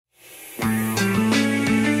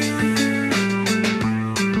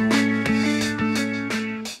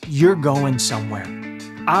you're going somewhere.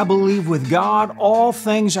 I believe with God, all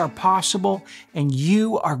things are possible, and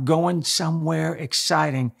you are going somewhere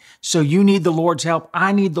exciting. So you need the Lord's help.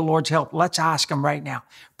 I need the Lord's help. Let's ask Him right now.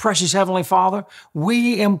 Precious Heavenly Father,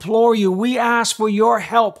 we implore you, we ask for your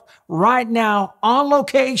help right now on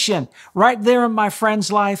location, right there in my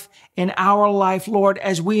friend's life, in our life, Lord,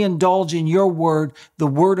 as we indulge in your word, the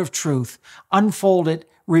word of truth. Unfold it,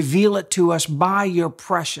 reveal it to us by your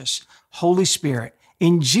precious Holy Spirit.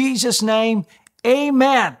 In Jesus' name,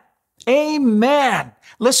 amen. Amen.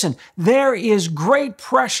 Listen, there is great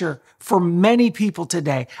pressure for many people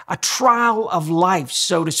today, a trial of life,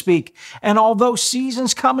 so to speak. And although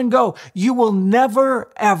seasons come and go, you will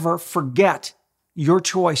never, ever forget your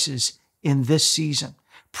choices in this season.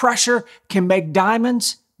 Pressure can make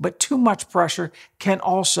diamonds, but too much pressure can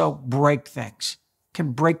also break things,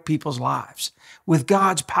 can break people's lives. With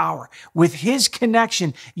God's power, with His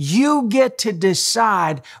connection, you get to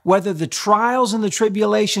decide whether the trials and the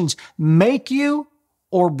tribulations make you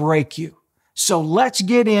or break you. So let's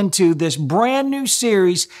get into this brand new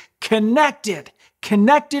series, Connected.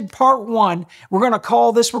 Connected Part 1. We're going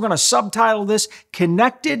to subtitle this,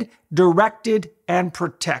 Connected, Directed, and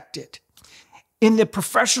Protected. In the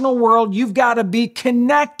professional world, you've got to be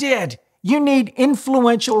connected. You need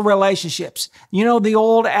influential relationships. You know the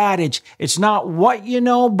old adage, it's not what you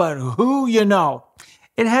know, but who you know.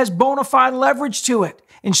 It has bona fide leverage to it.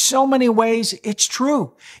 In so many ways, it's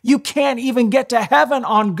true. You can't even get to heaven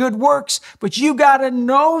on good works, but you got to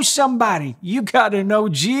know somebody. You got to know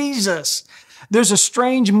Jesus. There's a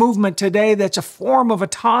strange movement today that's a form of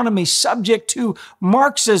autonomy subject to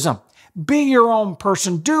Marxism. Be your own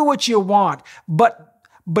person. Do what you want, but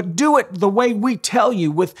do it the way we tell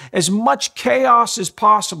you, with as much chaos as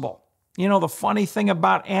possible. You know, the funny thing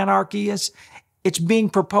about anarchy is it's being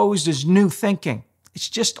proposed as new thinking. It's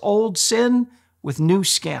just old sin with new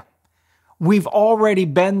skin. We've already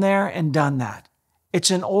been there and done that.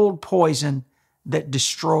 It's an old poison that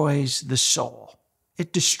destroys the soul.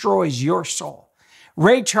 It destroys your soul.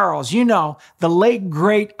 Ray Charles, you know, the late,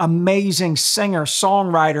 great, amazing singer,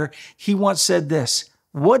 songwriter, he once said this: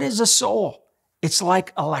 "What is a soul? It's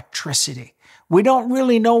like electricity. We don't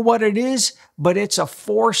really know what it is, but it's a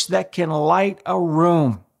force that can light a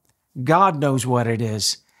room. God knows what it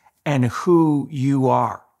is and who you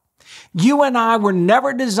are." You and I were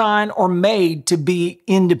never designed or made to be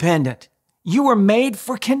independent. You were made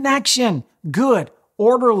for connection, good,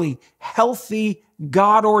 orderly, healthy,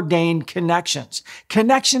 God-ordained connections.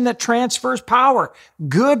 Connection that transfers power,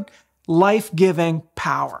 good, life-giving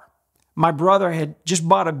power. My brother had just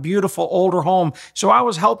bought a beautiful older home, so I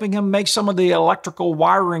was helping him make some of the electrical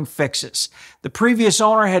wiring fixes. The previous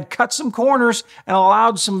owner had cut some corners and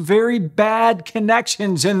allowed some very bad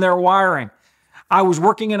connections in their wiring. I was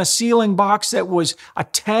working in a ceiling box that was a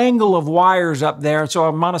tangle of wires up there, so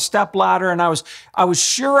I'm on a step ladder, and I was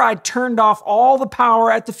sure I'd turned off all the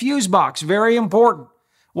power at the fuse box. Very important.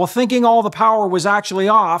 Well, thinking all the power was actually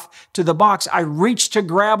off to the box, I reached to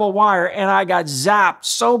grab a wire and I got zapped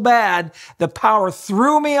so bad the power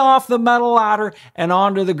threw me off the metal ladder and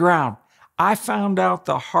onto the ground. I found out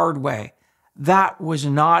the hard way. That was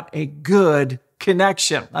not a good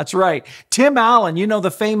connection. That's right. Tim Allen, you know, the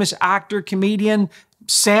famous actor, comedian,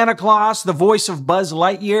 Santa Claus, the voice of Buzz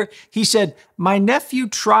Lightyear, he said, "My nephew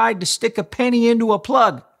tried to stick a penny into a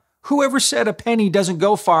plug. Whoever said a penny doesn't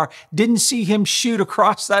go far didn't see him shoot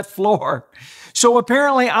across that floor." So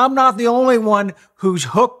apparently I'm not the only one who's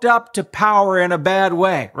hooked up to power in a bad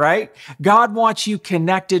way, right? God wants you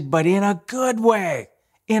connected, but in a good way,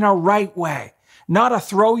 in a right way, not a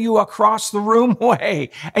throw you across the room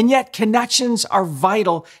way. And yet connections are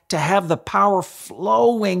vital to have the power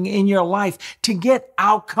flowing in your life to get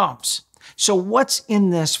outcomes. So what's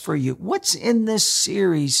in this for you? What's in this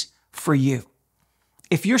series for you?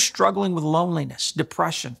 If you're struggling with loneliness,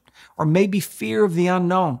 depression, or maybe fear of the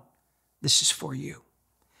unknown, this is for you.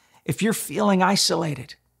 If you're feeling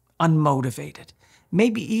isolated, unmotivated,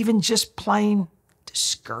 maybe even just plain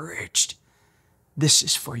discouraged, this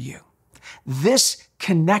is for you. This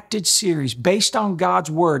connected series based on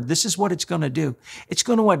God's word, this is what it's going to do. It's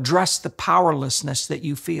going to address the powerlessness that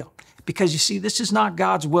you feel. Because you see, this is not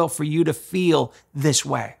God's will for you to feel this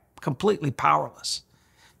way, completely powerless.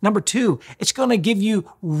 Number 2, it's going to give you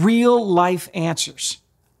real life answers.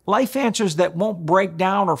 Life answers that won't break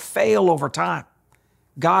down or fail over time.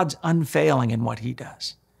 God's unfailing in what He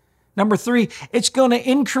does. Number 3, it's going to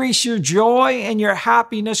increase your joy and your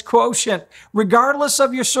happiness quotient, regardless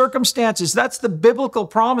of your circumstances. That's the biblical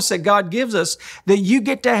promise that God gives us, that you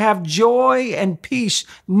get to have joy and peace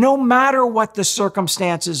no matter what the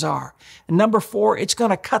circumstances are. And number 4, it's going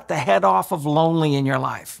to cut the head off of lonely in your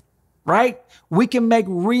life. right? We can make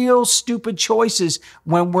real stupid choices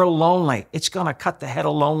when we're lonely. It's going to cut the head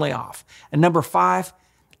of lonely off. And number 5,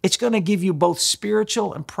 it's going to give you both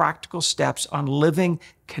spiritual and practical steps on living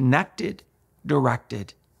connected,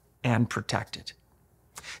 directed, and protected.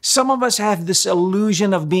 Some of us have this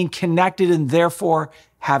illusion of being connected and therefore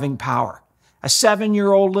having power. A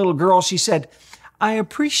 7-year-old little girl, she said, "I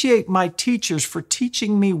appreciate my teachers for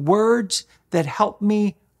teaching me words that help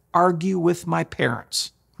me argue with my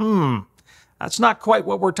parents." That's not quite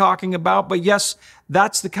what we're talking about, but yes,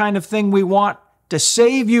 that's the kind of thing we want to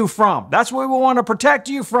save you from. That's what we want to protect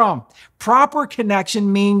you from. Proper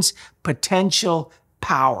connection means potential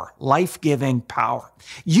power, life-giving power.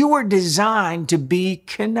 You were designed to be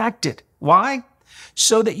connected. Why?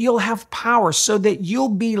 So that you'll have power, so that you'll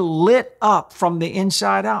be lit up from the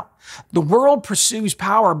inside out. The world pursues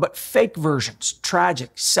power, but fake versions,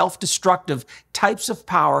 tragic, self-destructive types of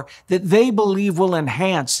power that they believe will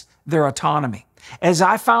enhance their autonomy. As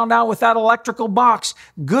I found out with that electrical box,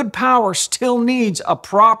 good power still needs a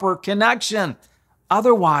proper connection.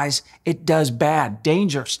 Otherwise, it does bad,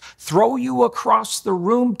 dangerous, throw you across the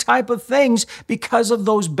room type of things because of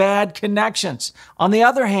those bad connections. On the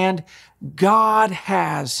other hand, God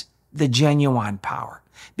has the genuine power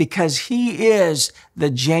because He is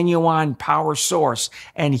the genuine power source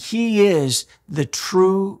and He is the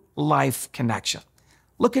true life connection.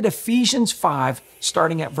 Look at Ephesians 5,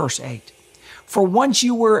 starting at verse 8. "For once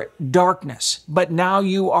you were darkness, but now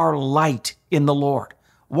you are light in the Lord.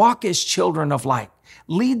 Walk as children of light.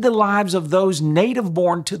 Lead the lives of those native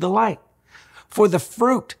born to the light. For the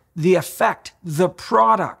fruit, the effect, the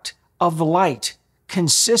product of light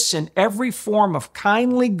consists in every form of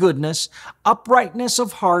kindly goodness, uprightness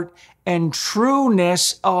of heart, and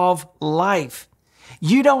trueness of life."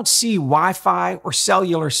 You don't see Wi-Fi or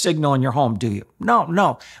cellular signal in your home, do you?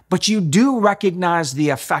 No. But you do recognize the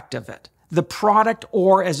effect of it, the product,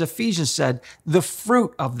 or as Ephesians said, the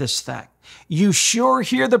fruit of this thing. You sure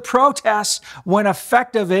hear the protests when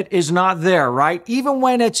effect of it is not there, right? Even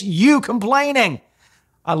when it's you complaining.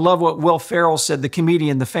 I love what Will Ferrell said, the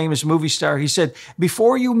comedian, the famous movie star. He said,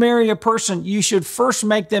 "Before you marry a person, you should first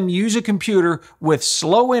make them use a computer with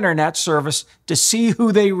slow internet service to see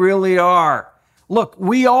who they really are." Look,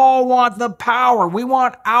 we all want the power. We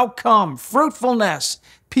want outcome, fruitfulness.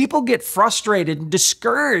 People get frustrated and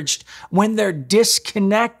discouraged when they're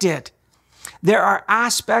disconnected. There are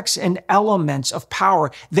aspects and elements of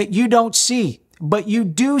power that you don't see, but you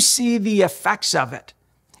do see the effects of it.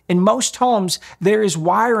 In most homes, there is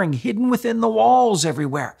wiring hidden within the walls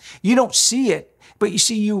everywhere. You don't see it, but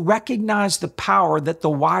you recognize the power that the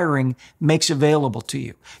wiring makes available to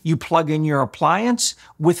you. You plug in your appliance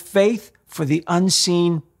with faith for the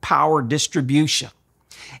unseen power distribution.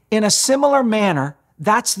 In a similar manner,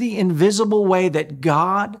 that's the invisible way that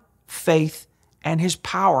God, faith, and His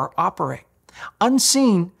power operate.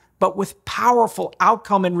 Unseen, but with powerful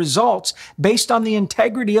outcome and results based on the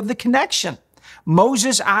integrity of the connection.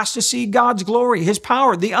 Moses asked to see God's glory, His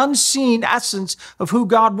power, the unseen essence of who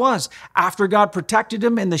God was. After God protected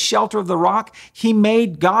him in the shelter of the rock,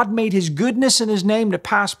 God made His goodness and His name to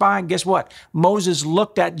pass by. And guess what? Moses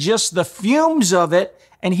looked at just the fumes of it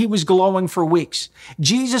and he was glowing for weeks.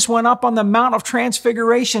 Jesus went up on the Mount of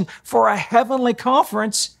Transfiguration for a heavenly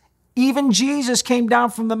conference. Even Jesus came down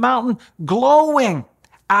from the mountain glowing.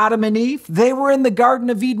 Adam and Eve, they were in the Garden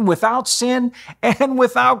of Eden without sin and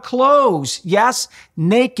without clothes. Yes,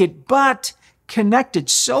 naked, but connected,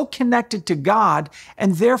 so connected to God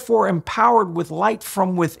and therefore empowered with light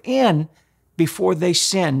from within. Before they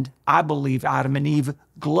sinned, I believe Adam and Eve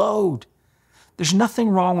glowed. There's nothing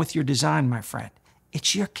wrong with your design, my friend.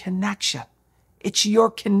 It's your connection. It's your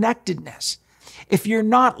connectedness. If you're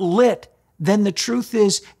not lit, then the truth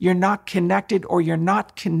is you're not connected or you're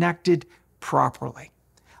not connected properly.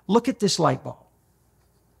 Look at this light bulb.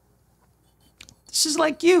 This is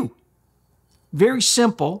like you. Very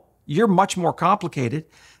simple. You're much more complicated,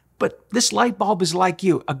 but this light bulb is like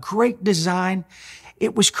you. A great design.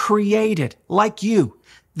 It was created like you.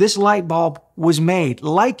 This light bulb was made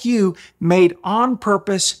like you, made on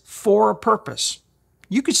purpose for a purpose.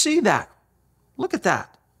 You could see that. Look at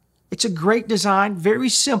that. It's a great design, very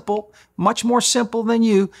simple, much more simple than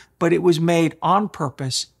you, but it was made on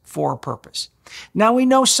purpose for a purpose. Now we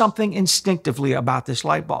know something instinctively about this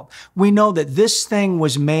light bulb. We know that this thing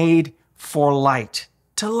was made for light,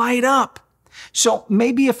 to light up. So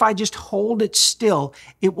maybe if I just hold it still,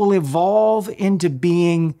 it will evolve into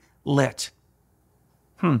being lit.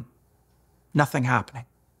 Nothing happening.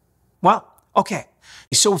 Well, okay,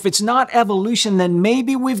 So if it's not evolution, then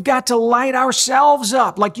maybe we've got to light ourselves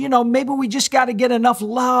up. Like, maybe we just got to get enough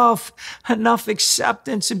love, enough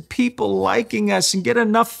acceptance and people liking us and get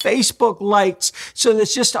enough Facebook likes. So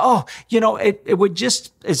it's just, it would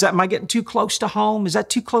just, am I getting too close to home? Is that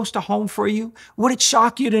too close to home for you? Would it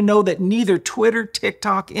shock you to know that neither Twitter,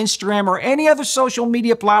 TikTok, Instagram, or any other social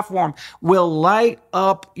media platform will light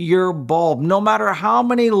up your bulb? No matter how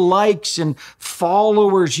many likes and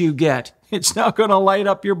followers you get, it's not going to light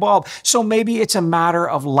up your bulb. So maybe it's a matter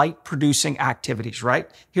of light producing activities, right?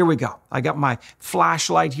 Here we go. I got my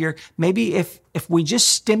flashlight here. Maybe if we just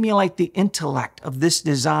stimulate the intellect of this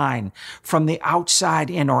design from the outside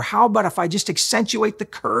in, or how about if I just accentuate the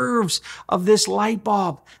curves of this light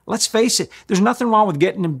bulb? Let's face it, there's nothing wrong with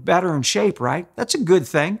getting better in shape, right? That's a good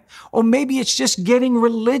thing. Or maybe it's just getting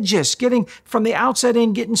religious, getting from the outside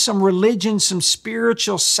in, getting some religion, some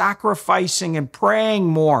spiritual sacrificing and praying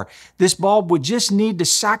more. This bulb would just need to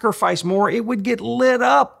sacrifice more. It would get lit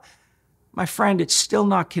up. My friend, it's still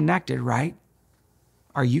not connected, right?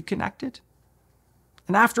 Are you connected?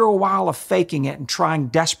 And after a while of faking it and trying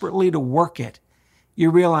desperately to work it, you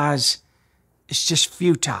realize it's just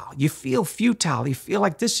futile. You feel futile. You feel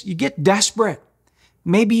like this, you get desperate.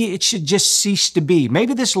 Maybe it should just cease to be.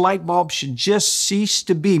 Maybe this light bulb should just cease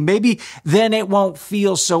to be. Maybe then it won't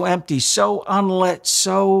feel so empty, so unlit,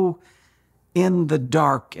 so in the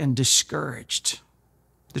dark and discouraged.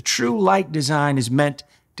 The true light design is meant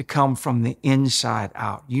to come from the inside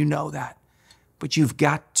out. You know that. But you've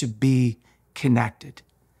got to be connected.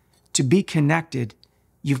 To be connected,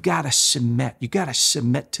 you've got to submit. You've got to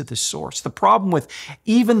submit to the source. The problem with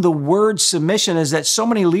even the word submission is that so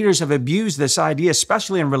many leaders have abused this idea,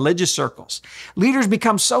 especially in religious circles. Leaders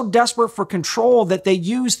become so desperate for control that they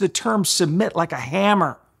use the term submit like a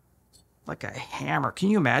hammer. Like a hammer. Can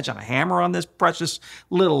you imagine a hammer on this precious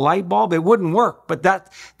little light bulb? It wouldn't work, but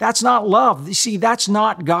that's not love. You see, that's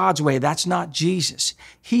not God's way. That's not Jesus.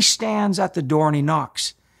 He stands at the door and he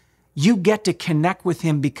knocks. You get to connect with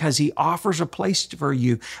him because he offers a place for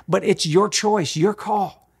you, but it's your choice, your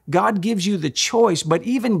call. God gives you the choice, but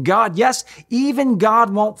even God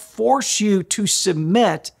won't force you to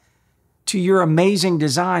submit to your amazing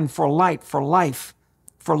design for light, for life,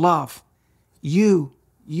 for love. You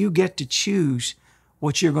get to choose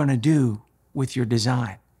what you're going to do with your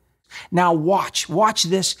design. Now watch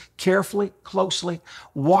this carefully, closely.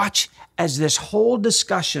 Watch as this whole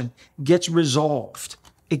discussion gets resolved.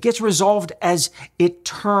 It gets resolved as it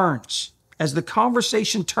turns, as the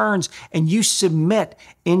conversation turns and you submit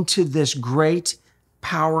into this great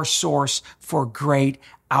power source for great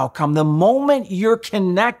outcome. The moment you're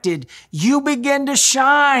connected, you begin to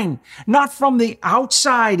shine, not from the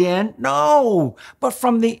outside in, no, but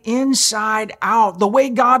from the inside out, the way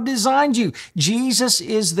God designed you. Jesus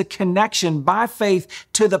is the connection by faith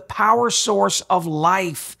to the power source of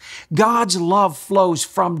life. God's love flows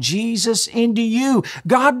from Jesus into you.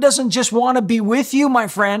 God doesn't just want to be with you, my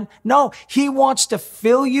friend. No, he wants to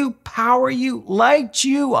fill you, power you, light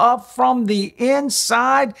you up from the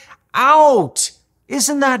inside out.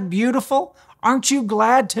 Isn't that beautiful? Aren't you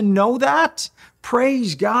glad to know that?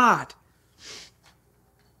 Praise God.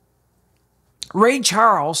 Ray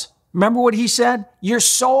Charles, remember what he said? Your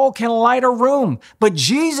soul can light a room, but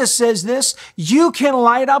Jesus says this, you can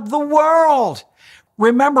light up the world.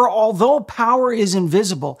 Remember, although power is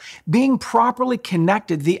invisible, being properly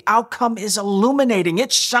connected, the outcome is illuminating.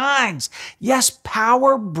 It shines. Yes,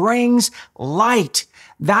 power brings light.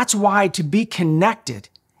 That's why to be connected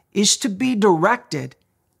is to be directed,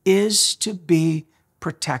 is to be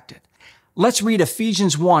protected. Let's read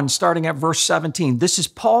Ephesians 1, starting at verse 17. This is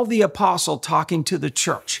Paul the Apostle talking to the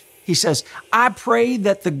church. He says, I pray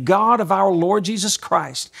that the God of our Lord Jesus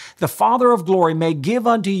Christ, the Father of glory, may give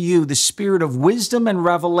unto you the spirit of wisdom and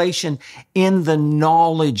revelation in the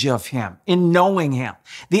knowledge of him, in knowing him,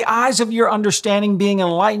 the eyes of your understanding being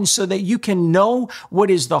enlightened so that you can know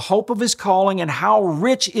what is the hope of his calling and how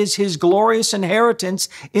rich is his glorious inheritance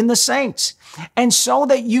in the saints. And so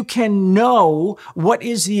that you can know what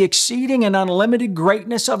is the exceeding and unlimited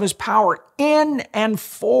greatness of his power in and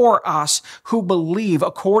for us who believe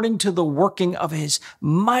according to the working of his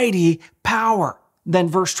mighty power. Then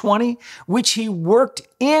verse 20, which he worked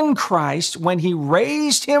in Christ when he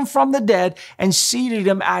raised him from the dead and seated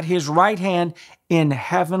him at his right hand in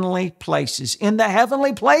heavenly places. In the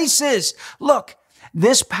heavenly places. Look,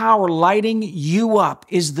 this power lighting you up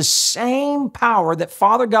is the same power that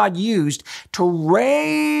Father God used to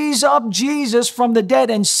raise up Jesus from the dead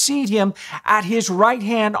and seat him at his right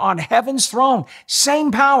hand on heaven's throne.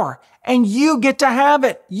 Same power. And you get to have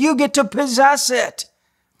it. You get to possess it.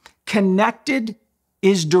 Connected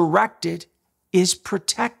is directed is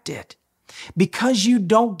protected because you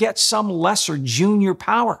don't get some lesser junior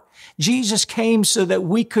power. Jesus came so that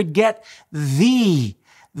we could get the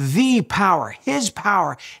power, His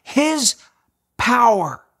power, His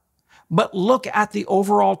power. But look at the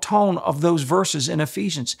overall tone of those verses in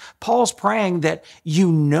Ephesians. Paul's praying that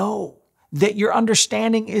you know, that your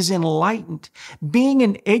understanding is enlightened. Being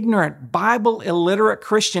an ignorant, Bible illiterate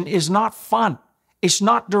Christian is not fun. It's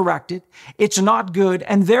not directed. It's not good.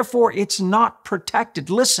 And therefore, it's not protected.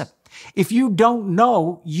 Listen, if you don't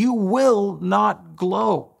know, you will not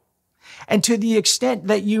glow. And to the extent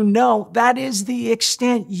that you know, that is the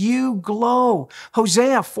extent you glow.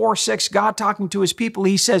 Hosea 4:6, God talking to His people,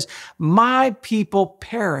 He says, my people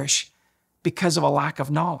perish because of a lack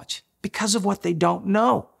of knowledge, because of what they don't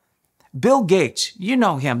know. Bill Gates, you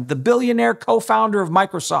know him, the billionaire co-founder of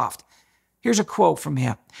Microsoft. Here's a quote from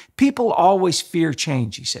him. People always fear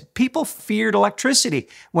change, he said. People feared electricity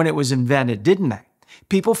when it was invented, didn't they?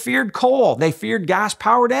 People feared coal. They feared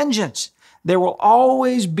gas-powered engines. There will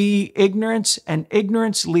always be ignorance, and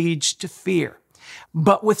ignorance leads to fear.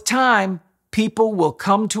 But with time, people will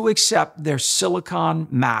come to accept their silicon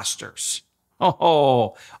masters.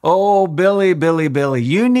 Billy,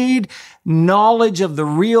 you need knowledge of the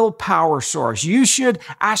real power source. You should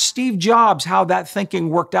ask Steve Jobs how that thinking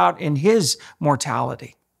worked out in his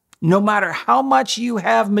mortality. No matter how much you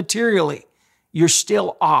have materially, you're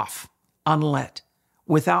still off, unlit,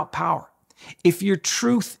 without power. If you're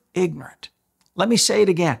truth ignorant, let me say it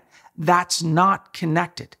again, that's not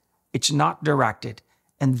connected. It's not directed,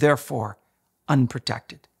 and therefore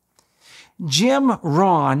unprotected. Jim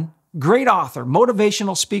Rohn, great author,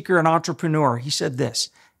 motivational speaker, and entrepreneur, he said this,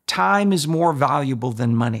 time is more valuable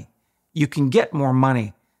than money. You can get more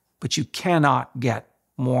money, but you cannot get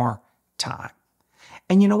more time.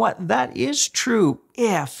 And you know what? That is true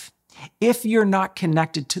if you're not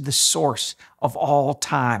connected to the source of all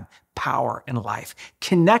time, power, and life.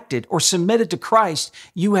 Connected or submitted to Christ,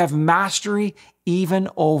 you have mastery even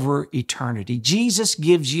over eternity. Jesus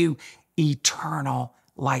gives you eternal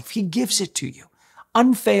life. He gives it to you.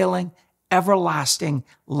 Unfailing, everlasting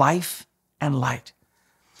life and light.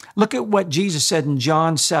 Look at what Jesus said in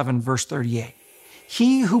John 7, verse 38.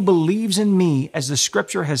 He who believes in me, as the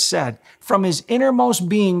scripture has said, from his innermost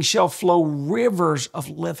being shall flow rivers of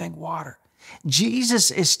living water. Jesus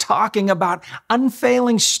is talking about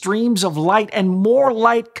unfailing streams of light and more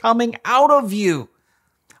light coming out of you.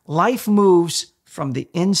 Life moves from the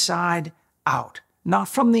inside out. Not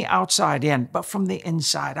from the outside in, but from the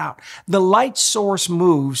inside out. The light source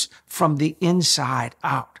moves from the inside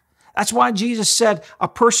out. That's why Jesus said a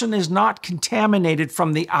person is not contaminated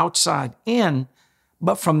from the outside in,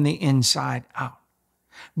 but from the inside out.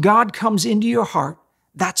 God comes into your heart.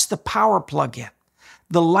 That's the power plug-in.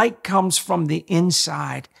 The light comes from the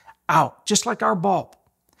inside out, just like our bulb.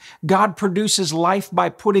 God produces life by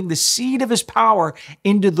putting the seed of His power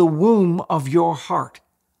into the womb of your heart.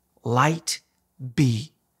 Light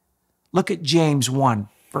be. Look at James 1,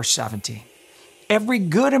 verse 17. Every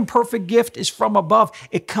good and perfect gift is from above.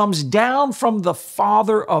 It comes down from the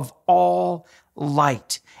Father of all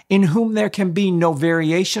light, in whom there can be no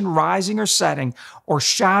variation, rising or setting, or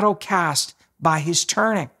shadow cast by His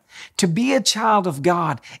turning. To be a child of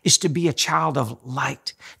God is to be a child of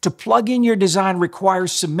light. To plug in your design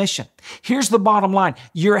requires submission. Here's the bottom line.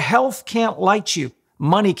 Your health can't light you.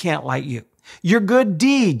 Money can't light you. Your good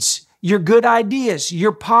deeds, your good ideas,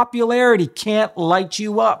 your popularity can't light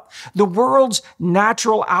you up. The world's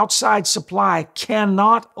natural outside supply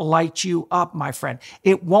cannot light you up, my friend.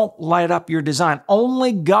 It won't light up your design.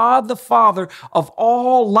 Only God, the Father of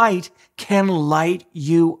all light, can light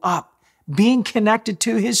you up. Being connected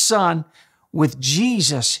to His Son, with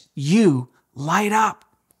Jesus, you light up.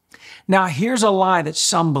 Now, here's a lie that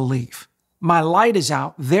some believe. My light is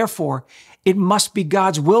out, therefore, it must be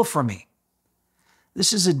God's will for me.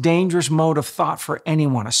 This is a dangerous mode of thought for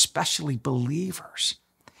anyone, especially believers.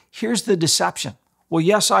 Here's the deception. Well,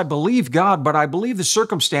 yes, I believe God, but I believe the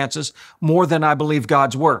circumstances more than I believe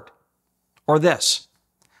God's word. Or this,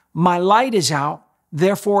 my light is out,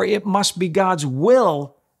 therefore it must be God's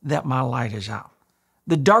will that my light is out.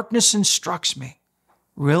 The darkness instructs me.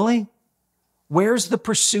 Really? Where's the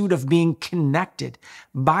pursuit of being connected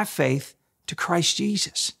by faith to Christ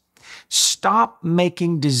Jesus? Stop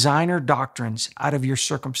making designer doctrines out of your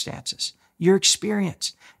circumstances, your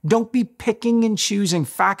experience. Don't be picking and choosing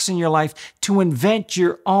facts in your life to invent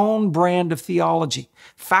your own brand of theology.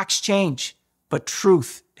 Facts change, but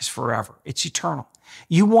truth is forever. It's eternal.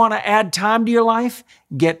 You want to add time to your life?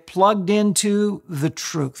 Get plugged into the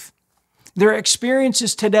truth. There are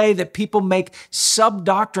experiences today that people make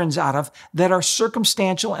sub-doctrines out of that are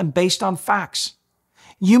circumstantial and based on facts.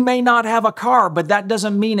 You may not have a car, but that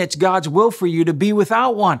doesn't mean it's God's will for you to be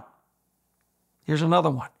without one. Here's another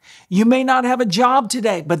one. You may not have a job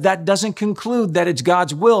today, but that doesn't conclude that it's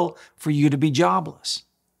God's will for you to be jobless.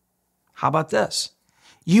 How about this?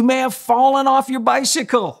 You may have fallen off your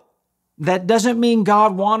bicycle. That doesn't mean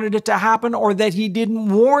God wanted it to happen or that He didn't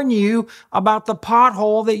warn you about the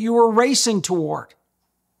pothole that you were racing toward.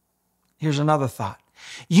 Here's another thought.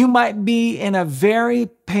 You might be in a very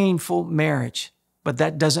painful marriage, but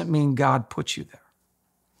that doesn't mean God put you there.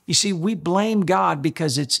 You see, we blame God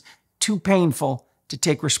because it's too painful to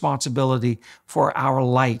take responsibility for our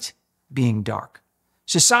light being dark.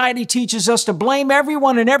 Society teaches us to blame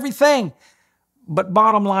everyone and everything, but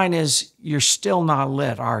bottom line is you're still not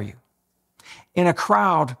lit, are you? In a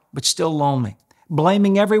crowd, but still lonely.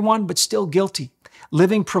 Blaming everyone, but still guilty.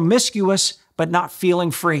 Living promiscuous, but not feeling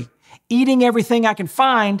free. Eating everything I can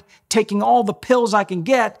find, taking all the pills I can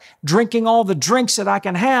get, drinking all the drinks that I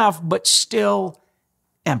can have, but still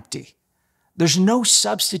empty. There's no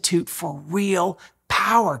substitute for real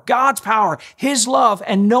power, God's power, His love,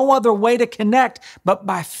 and no other way to connect but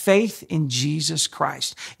by faith in Jesus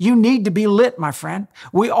Christ. You need to be lit, my friend.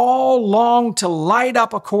 We all long to light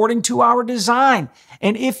up according to our design.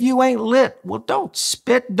 And if you ain't lit, well, don't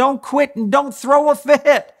spit, don't quit, and don't throw a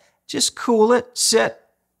fit. Just cool it, sit,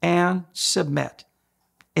 and submit.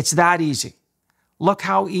 It's that easy. Look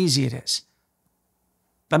how easy it is.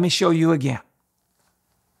 Let me show you again.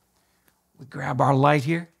 We grab our light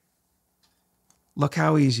here. Look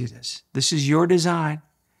how easy it is. This is your design.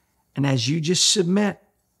 And as you just submit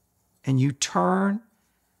and you turn,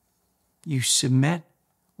 you submit,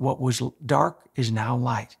 what was dark is now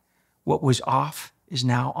light. What was off is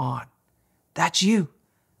now on. That's you.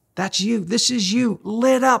 That's you. This is you,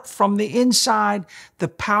 lit up from the inside, the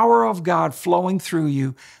power of God flowing through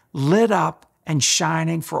you, lit up and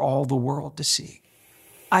shining for all the world to see.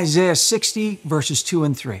 Isaiah 60, verses 2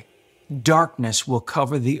 and 3. Darkness will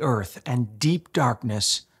cover the earth, and deep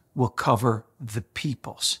darkness will cover the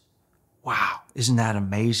peoples. Wow, isn't that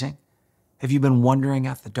amazing? Have you been wondering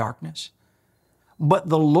at the darkness? But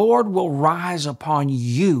the Lord will rise upon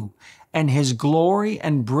you, and His glory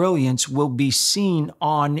and brilliance will be seen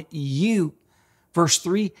on you. Verse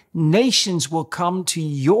 3, nations will come to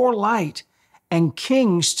your light, and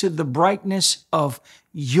kings to the brightness of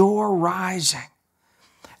your rising.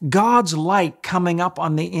 God's light coming up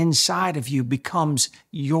on the inside of you becomes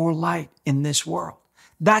your light in this world.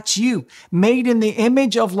 That's you, made in the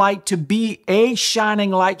image of light to be a shining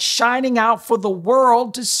light, shining out for the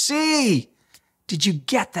world to see. Did you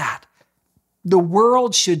get that? The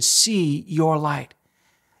world should see your light.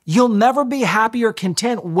 You'll never be happy or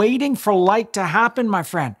content waiting for light to happen, my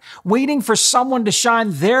friend, waiting for someone to shine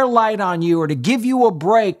their light on you or to give you a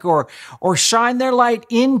break or shine their light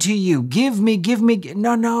into you. Give me.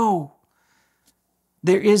 No.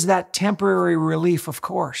 There is that temporary relief, of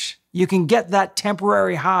course. You can get that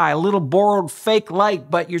temporary high, a little borrowed fake light,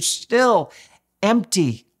 but you're still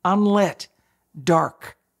empty, unlit,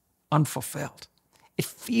 dark, unfulfilled. It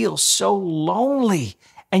feels so lonely.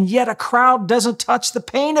 And yet a crowd doesn't touch the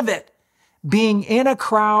pain of it. Being in a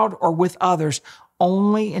crowd or with others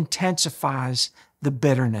only intensifies the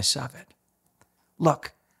bitterness of it.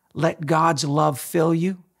 Look, let God's love fill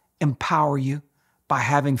you, empower you by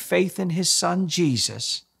having faith in His Son,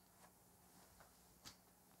 Jesus.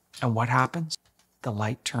 And what happens? The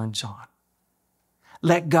light turns on.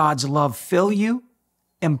 Let God's love fill you,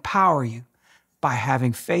 empower you by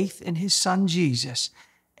having faith in His Son, Jesus,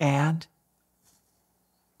 and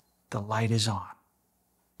the light is on.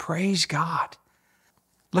 Praise God.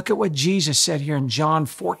 Look at what Jesus said here in John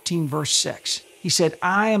 14, verse 6. He said,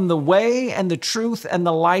 I am the way and the truth and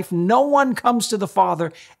the life. No one comes to the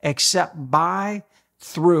Father except by,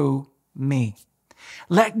 through me.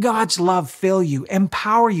 Let God's love fill you,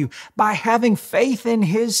 empower you by having faith in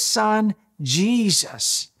His Son,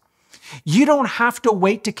 Jesus. You don't have to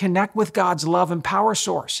wait to connect with God's love and power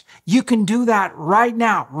source. You can do that right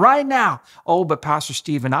now, right now. Oh, but Pastor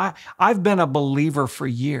Stephen, I've been a believer for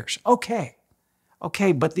years. Okay,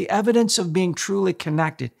 but the evidence of being truly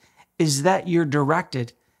connected is that you're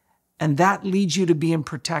directed, and that leads you to being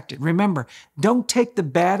protected. Remember, don't take the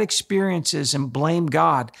bad experiences and blame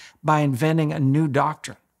God by inventing a new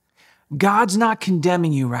doctrine. God's not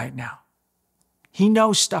condemning you right now. He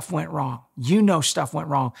knows stuff went wrong. You know stuff went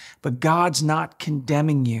wrong, but God's not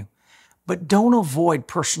condemning you. But don't avoid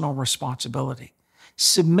personal responsibility.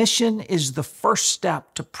 Submission is the first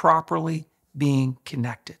step to properly being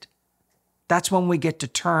connected. That's when we get to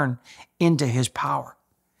turn into His power.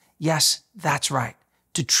 Yes, that's right.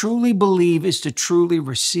 To truly believe is to truly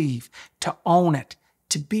receive, to own it,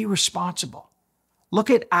 to be responsible.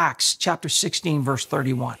 Look at Acts chapter 16, verse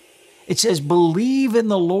 31. It says, believe in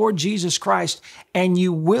the Lord Jesus Christ, and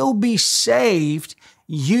you will be saved,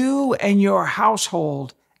 you and your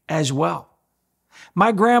household as well.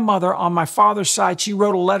 My grandmother on my father's side, she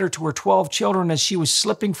wrote a letter to her 12 children as she was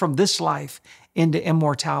slipping from this life into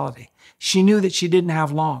immortality. She knew that she didn't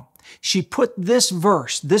have long. She put this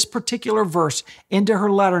particular verse into her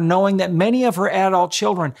letter, knowing that many of her adult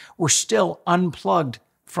children were still unplugged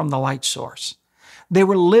from the light source. They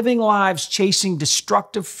were living lives chasing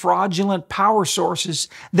destructive, fraudulent power sources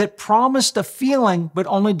that promised a feeling but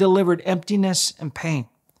only delivered emptiness and pain.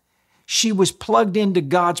 She was plugged into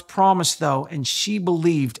God's promise, though, and she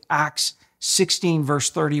believed Acts 16, verse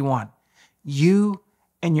 31. You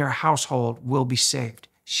and your household will be saved.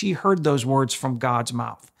 She heard those words from God's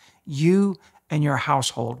mouth. You and your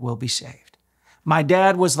household will be saved. My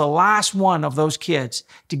dad was the last one of those kids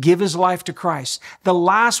to give his life to Christ, the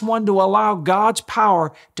last one to allow God's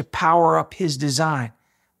power to power up his design.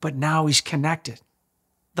 But now he's connected.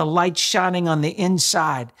 The light shining on the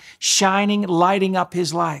inside, lighting up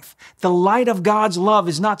his life. The light of God's love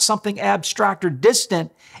is not something abstract or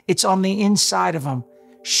distant. It's on the inside of him,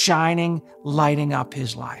 shining, lighting up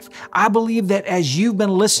his life. I believe that as you've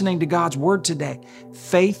been listening to God's word today,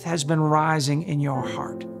 faith has been rising in your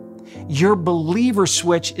heart. Your believer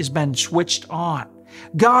switch has been switched on.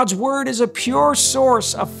 God's word is a pure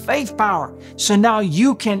source of faith power. So now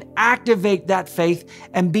you can activate that faith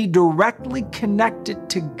and be directly connected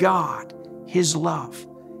to God, His love,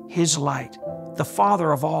 His light, the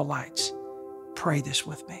Father of all lights. Pray this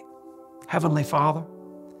with me. Heavenly Father,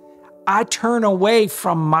 I turn away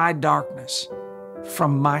from my darkness,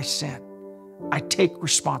 from my sin. I take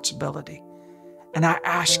responsibility, and I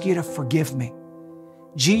ask you to forgive me.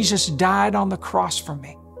 Jesus died on the cross for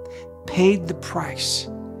me, paid the price.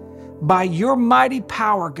 By your mighty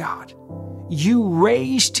power, God, you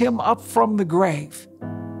raised him up from the grave.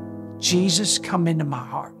 Jesus, come into my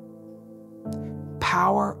heart.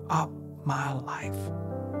 Power up my life.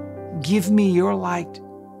 Give me your light.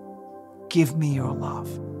 Give me your love.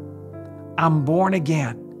 I'm born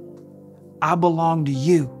again. I belong to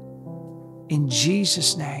you. In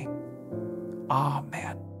Jesus' name,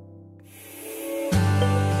 amen.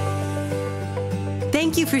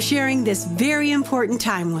 Thank you for sharing this very important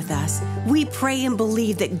time with us. We pray and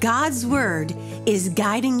believe that God's Word is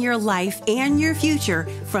guiding your life and your future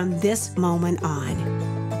from this moment on.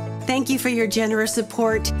 Thank you for your generous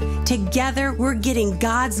support. Together, we're getting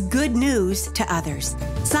God's good news to others.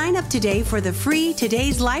 Sign up today for the free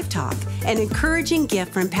Today's Life Talk, an encouraging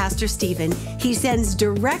gift from Pastor Stephen he sends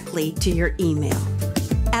directly to your email.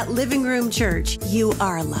 At Living Room Church, you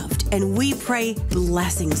are loved, and we pray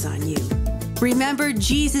blessings on you. Remember,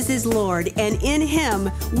 Jesus is Lord, and in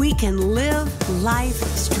Him we can live life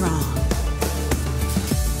strong.